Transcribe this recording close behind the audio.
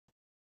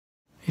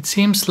It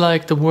seems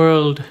like the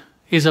world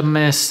is a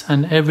mess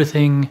and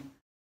everything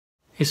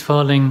is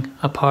falling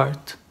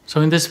apart.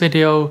 So in this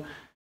video,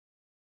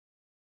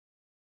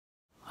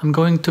 I'm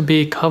going to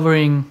be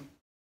covering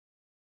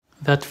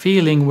that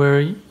feeling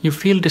where you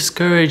feel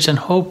discouraged and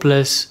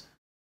hopeless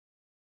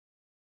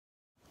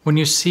when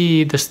you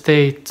see the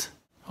state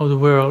of the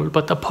world,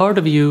 but a part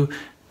of you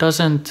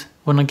doesn't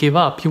want to give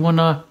up. You want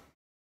to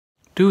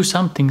do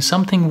something.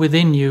 Something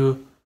within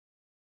you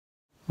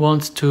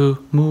wants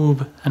to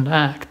move and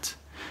act.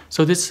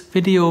 So this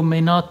video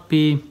may not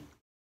be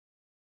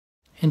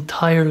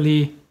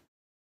entirely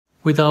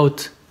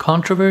without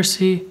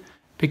controversy,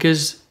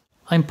 because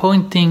I'm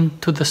pointing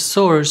to the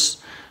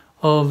source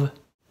of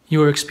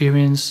your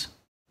experience,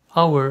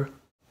 our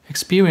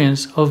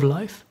experience of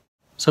life.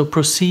 So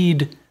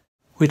proceed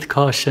with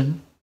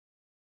caution.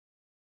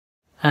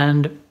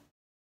 And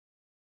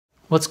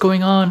what's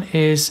going on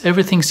is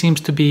everything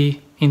seems to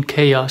be in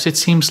chaos. It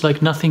seems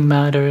like nothing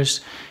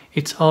matters.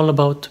 It's all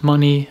about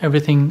money.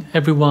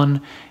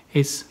 Everyone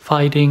is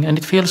fighting, and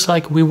it feels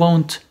like we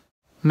won't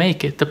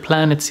make it. The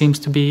planet seems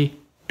to be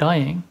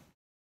dying.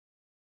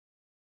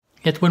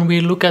 Yet when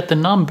we look at the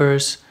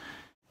numbers,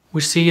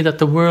 we see that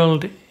the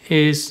world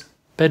is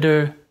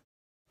better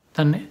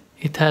than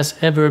it has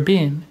ever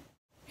been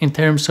in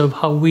terms of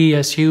how we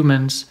as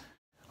humans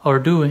are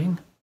doing.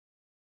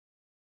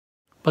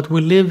 But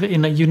we live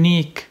in a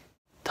unique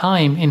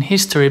time in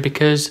history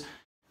because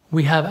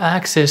we have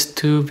access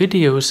to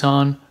videos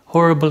on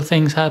horrible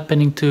things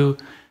happening to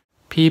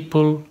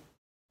people,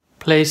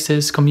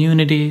 places,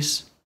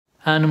 communities,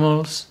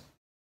 animals.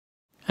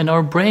 And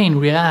our brain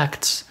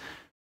reacts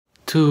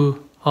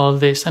to all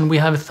this, and we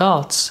have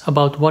thoughts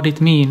about what it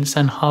means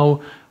and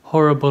how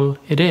horrible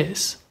it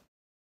is.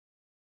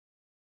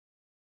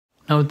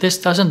 Now, this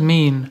doesn't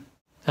mean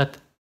that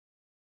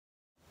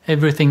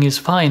everything is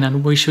fine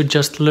and we should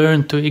just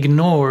learn to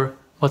ignore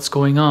what's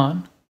going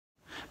on,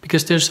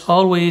 because there's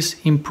always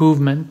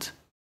improvement.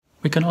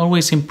 We can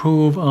always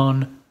improve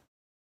on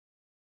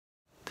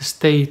the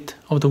state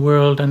of the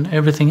world and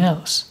everything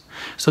else.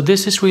 So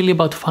this is really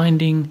about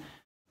finding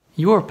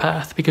your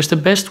path, because the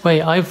best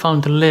way I've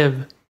found to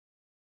live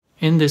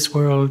in this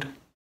world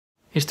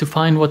is to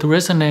find what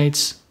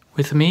resonates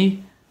with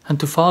me and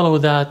to follow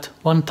that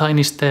one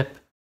tiny step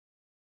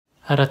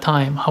at a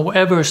time,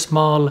 however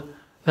small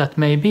that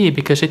may be,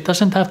 because it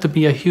doesn't have to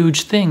be a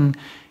huge thing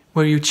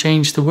where you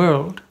change the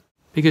world,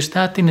 because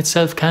that in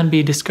itself can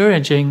be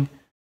discouraging,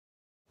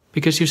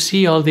 because you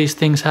see all these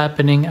things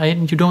happening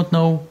and you don't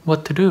know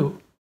what to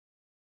do.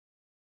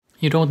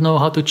 You don't know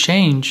how to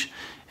change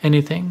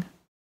anything.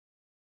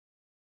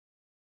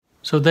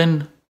 So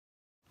then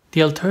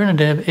the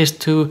alternative is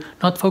to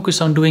not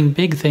focus on doing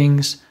big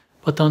things,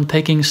 but on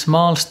taking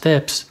small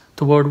steps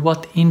toward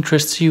what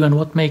interests you and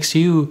what makes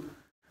you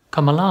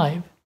come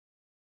alive.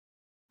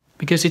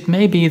 Because it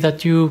may be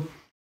that you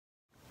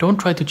don't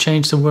try to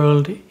change the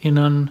world in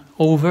an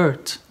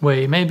overt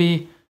way.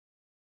 Maybe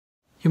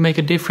you make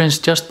a difference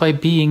just by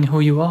being who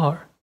you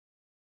are.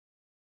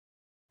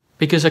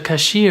 Because a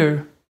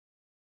cashier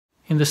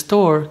in the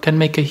store can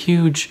make a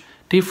huge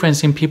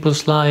difference in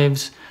people's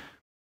lives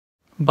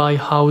by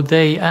how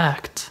they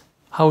act,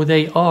 how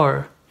they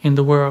are in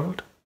the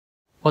world,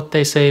 what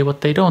they say,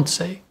 what they don't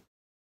say,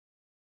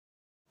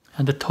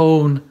 and the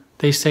tone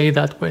they say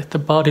that with, the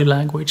body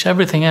language,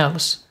 everything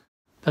else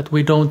that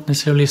we don't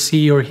necessarily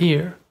see or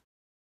hear.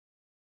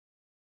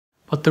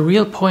 But the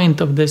real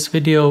point of this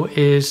video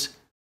is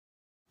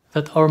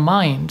that our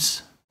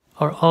minds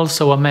are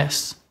also a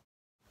mess.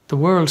 The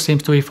world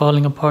seems to be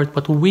falling apart,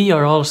 but we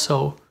are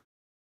also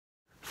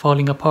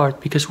falling apart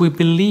because we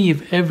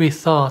believe every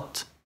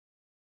thought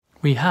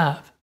we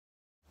have,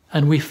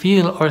 and we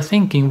feel our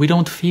thinking. We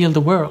don't feel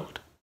the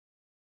world.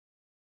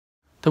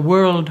 The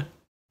world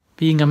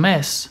being a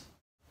mess,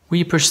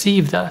 we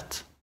perceive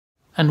that,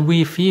 and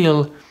we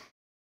feel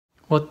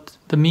what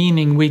the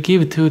meaning we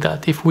give to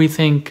that. If we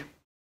think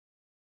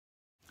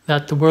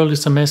that the world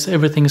is a mess,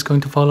 everything is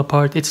going to fall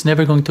apart, it's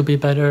never going to be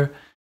better,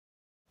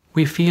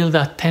 we feel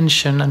that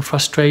tension and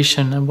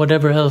frustration and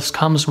whatever else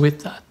comes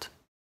with that.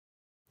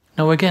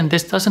 Now again,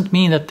 this doesn't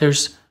mean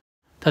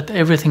that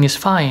everything is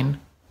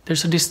fine.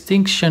 There's a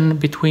distinction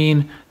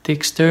between the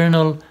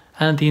external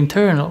and the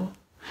internal.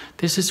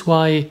 This is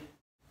why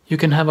you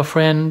can have a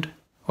friend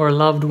or a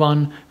loved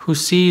one who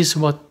sees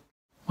what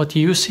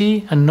you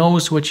see and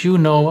knows what you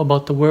know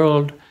about the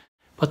world,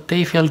 but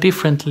they feel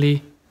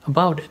differently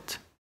about it.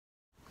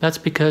 That's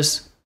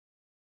because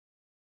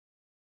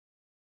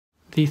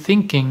the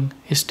thinking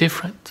is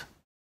different.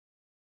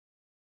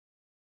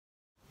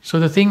 So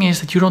the thing is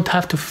that you don't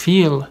have to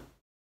feel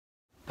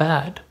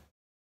bad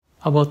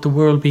about the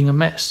world being a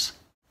mess.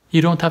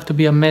 You don't have to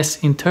be a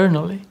mess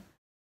internally,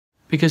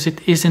 because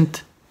it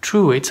isn't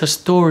true. It's a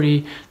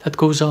story that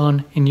goes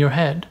on in your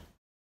head.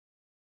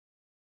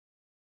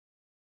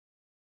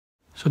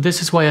 So this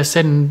is why I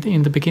said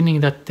in the beginning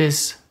that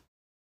this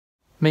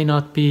may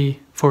not be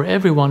for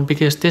everyone,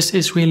 because this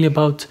is really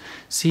about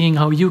seeing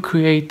how you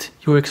create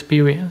your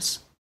experience.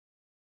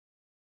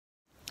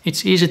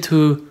 It's easy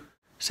to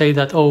say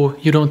that, oh,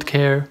 you don't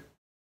care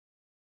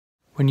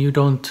when you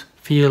don't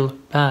feel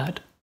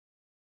bad.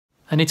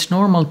 And it's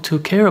normal to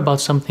care about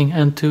something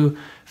and to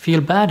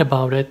feel bad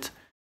about it.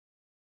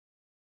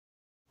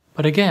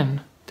 But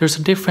again, there's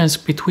a difference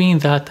between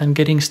that and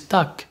getting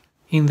stuck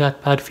in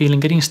that bad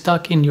feeling, getting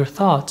stuck in your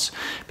thoughts.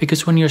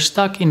 Because when you're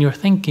stuck in your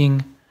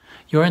thinking,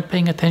 you aren't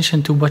paying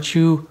attention to what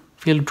you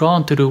feel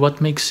drawn to do, what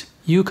makes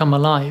you come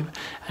alive.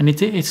 And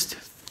it's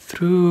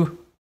through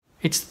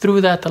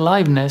that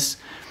aliveness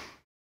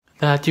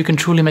that you can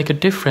truly make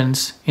a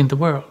difference in the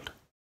world.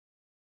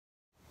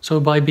 So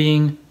by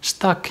being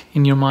stuck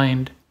in your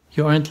mind,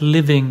 you aren't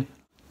living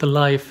the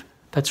life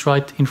that's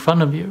right in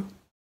front of you.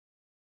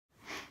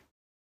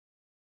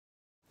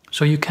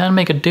 So you can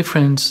make a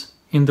difference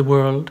in the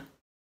world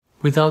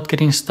without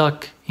getting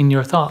stuck in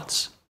your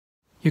thoughts.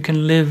 You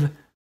can live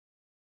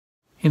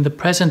in the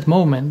present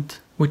moment,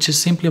 which is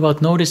simply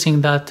about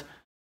noticing that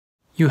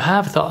you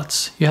have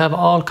thoughts. You have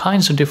all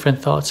kinds of different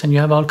thoughts, and you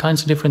have all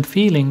kinds of different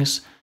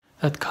feelings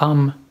that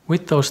come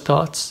with those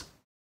thoughts.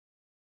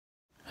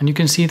 And you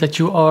can see that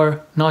you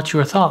are not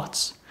your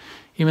thoughts,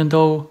 even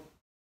though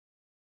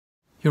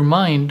your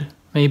mind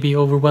may be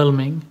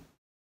overwhelming,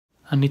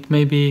 and it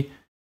may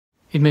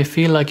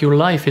feel like your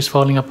life is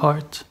falling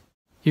apart.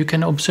 You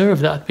can observe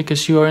that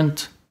because you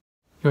aren't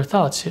your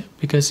thoughts.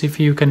 Because if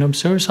you can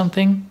observe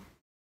something,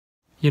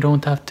 you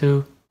don't have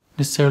to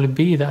necessarily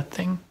be that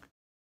thing.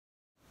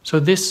 So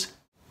this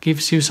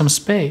gives you some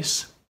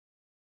space.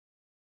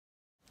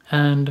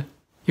 And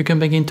you can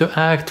begin to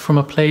act from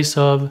a place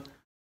of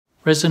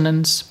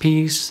resonance,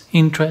 peace,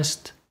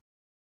 interest.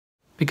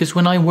 Because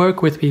when I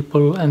work with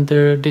people and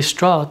they're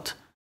distraught,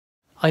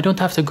 I don't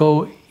have to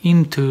go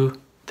into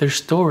their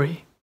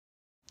story.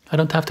 I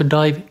don't have to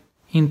dive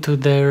into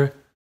their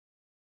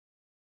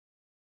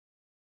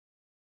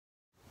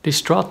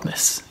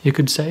distraughtness, you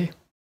could say.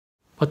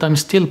 But I'm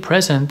still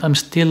present, I'm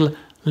still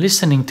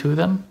listening to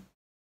them.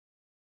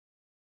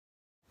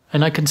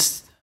 And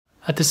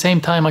at the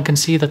same time, I can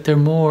see that they're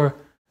more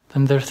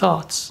than their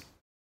thoughts.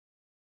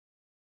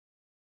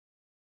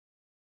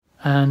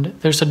 And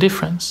there's a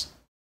difference.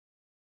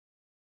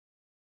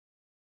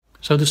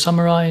 So to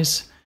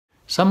summarize,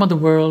 some of the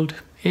world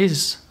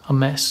is a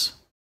mess.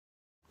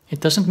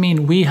 It doesn't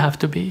mean we have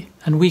to be,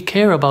 and we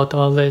care about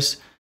all this,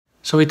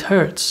 so it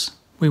hurts.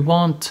 We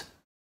want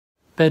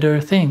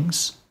better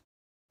things,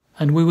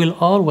 and we will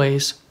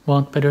always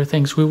want better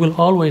things. We will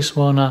always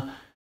want to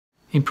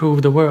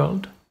improve the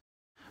world.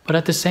 But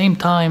at the same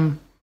time,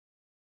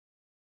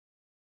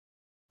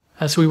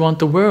 as we want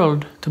the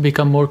world to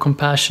become more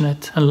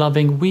compassionate and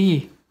loving,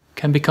 we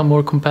can become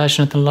more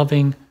compassionate and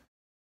loving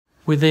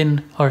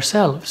within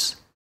ourselves,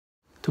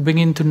 to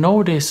begin to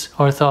notice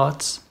our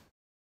thoughts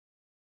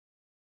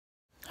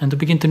and to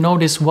begin to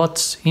notice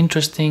what's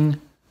interesting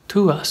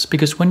to us.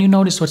 Because when you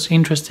notice what's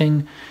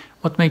interesting,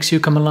 what makes you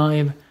come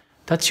alive,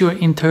 that's your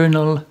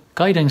internal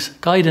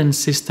guidance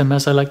system,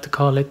 as I like to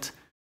call it,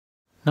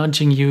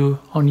 nudging you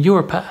on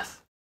your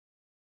path.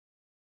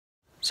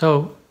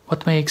 So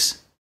what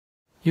makes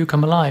you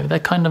come alive?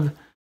 That kind of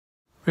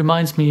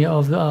reminds me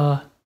of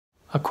a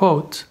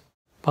quote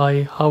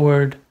by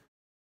Howard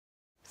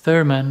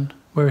Thurman,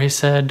 where he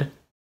said,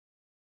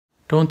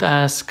 "Don't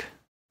ask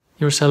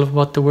yourself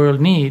what the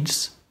world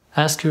needs.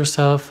 Ask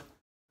yourself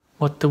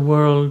what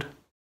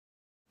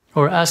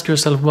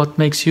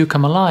makes you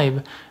come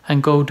alive,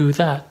 and go do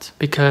that.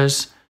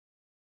 Because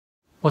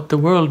what the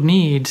world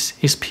needs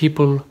is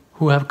people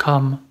who have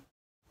come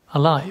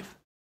alive."